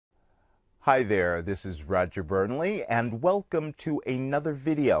Hi there, this is Roger Burnley, and welcome to another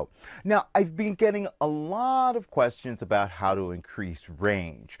video. Now, I've been getting a lot of questions about how to increase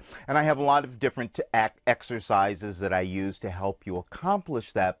range, and I have a lot of different exercises that I use to help you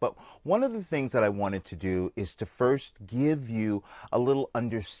accomplish that. But one of the things that I wanted to do is to first give you a little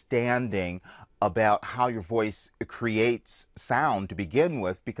understanding about how your voice creates sound to begin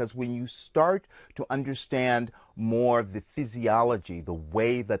with, because when you start to understand more of the physiology, the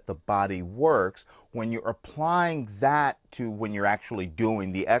way that the body works, when you're applying that to when you're actually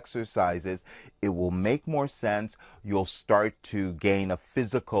doing the exercises, it will make more sense. You'll start to gain a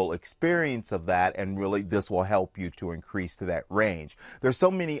physical experience of that, and really this will help you to increase to that range. There's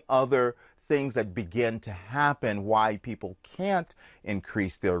so many other things that begin to happen why people can't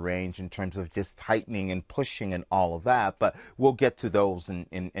increase their range in terms of just tightening and pushing and all of that, but we'll get to those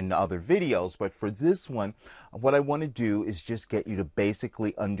in other videos. But for this one, what I want to do is just get you to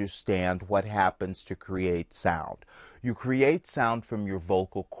basically understand what happens to create sound. You create sound from your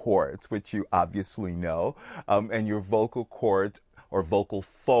vocal cords, which you obviously know, and your vocal cords, or vocal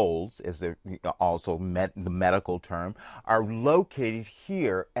folds, as they're also the medical term, are located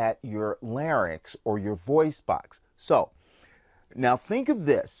here at your larynx or your voice box. So, now think of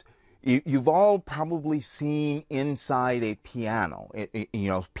this. You've all probably seen inside a piano,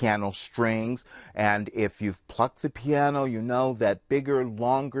 piano strings, and if you've plucked the piano, you know that bigger,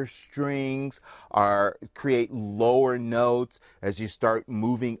 longer strings create lower notes. As you start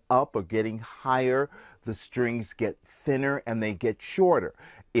moving up or getting higher, the strings get thinner and they get shorter.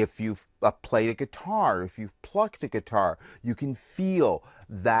 If you've played a guitar, if you've plucked a guitar, you can feel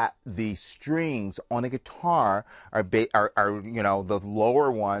that the strings on a guitar are the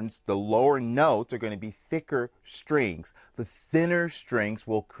lower ones, the lower notes are going to be thicker strings. The thinner strings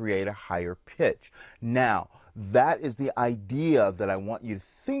will create a higher pitch. Now, that is the idea that I want you to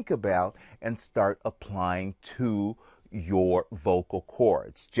think about and start applying to your vocal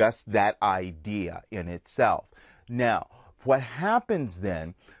cords. Just that idea in itself. Now, what happens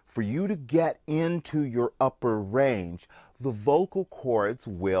then, for you to get into your upper range, the vocal cords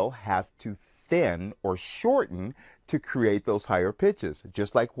will have to thin or shorten to create those higher pitches.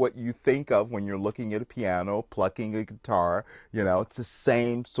 Just like what you think of when you're looking at a piano, plucking a guitar, it's the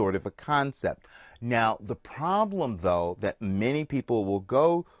same sort of a concept. Now, the problem, though, that many people will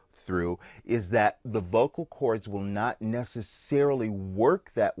go through is that the vocal cords will not necessarily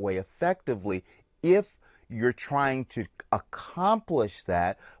work that way effectively if you're trying to accomplish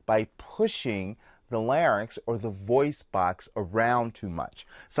that by pushing the larynx or the voice box around too much.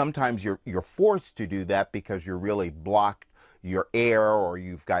 Sometimes you're forced to do that because you're really blocked your air, or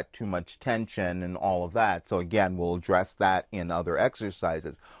you've got too much tension and all of that. So again, we'll address that in other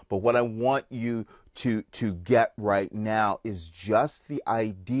exercises. But what I want you to get right now is just the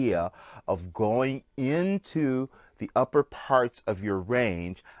idea of going into the upper parts of your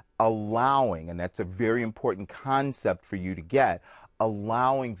range, allowing, and that's a very important concept for you to get,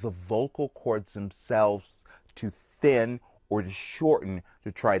 allowing the vocal cords themselves to thin or to shorten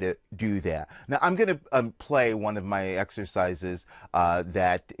to try to do that. Now, I'm going to play one of my exercises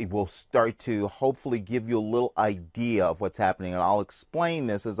that it will start to hopefully give you a little idea of what's happening, and I'll explain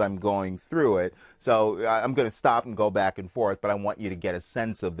this as I'm going through it. So I'm going to stop and go back and forth, but I want you to get a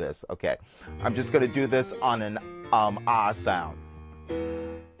sense of this. Okay, I'm just going to do this on an ah sound.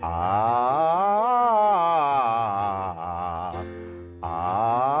 Ah,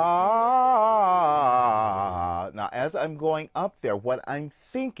 ah. Now, as I'm going up there, what I'm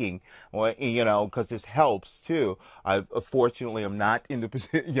thinking, well, because this helps too. Fortunately, I'm not in the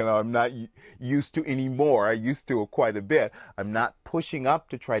position, I'm not used to anymore. I used to quite a bit. I'm not pushing up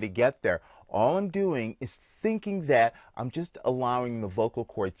to try to get there. All I'm doing is thinking that I'm just allowing the vocal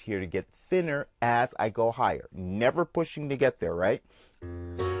cords here to get thinner as I go higher. Never pushing to get there, right?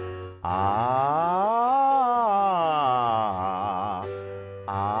 Ah,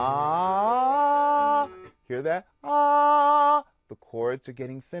 ah. Hear that? Ah. The cords are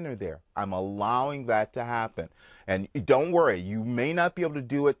getting thinner there. I'm allowing that to happen. And don't worry, you may not be able to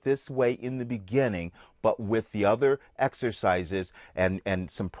do it this way in the beginning, but with the other exercises and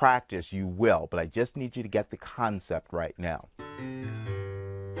some practice, you will. But I just need you to get the concept right now.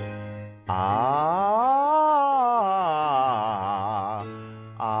 Ah,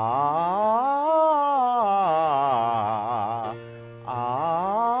 ah,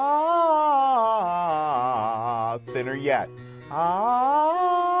 ah, thinner yet.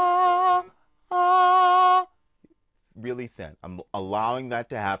 Ah, ah, really thin. I'm allowing that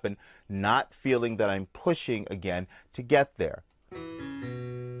to happen, not feeling that I'm pushing again to get there.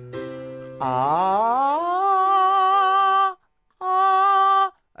 Ah,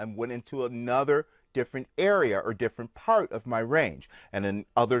 ah. and went into another different area or different part of my range. And in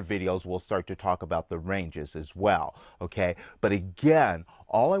other videos, we'll start to talk about the ranges as well, okay? But again,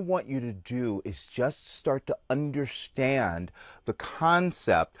 all I want you to do is just start to understand the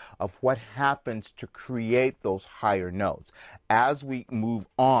concept of what happens to create those higher notes. As we move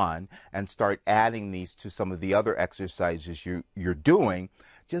on and start adding these to some of the other exercises you're doing,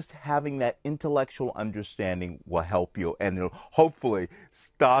 just having that intellectual understanding will help you, and it'll hopefully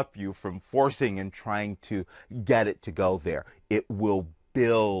stop you from forcing and trying to get it to go there. It will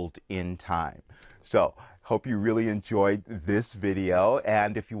build in time. So, hope you really enjoyed this video,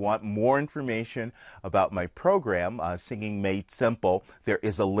 and if you want more information about my program, Singing Made Simple, there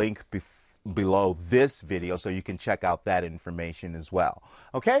is a link below this video so you can check out that information as well.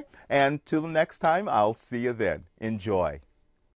 Okay? And till the next time, I'll see you then. Enjoy.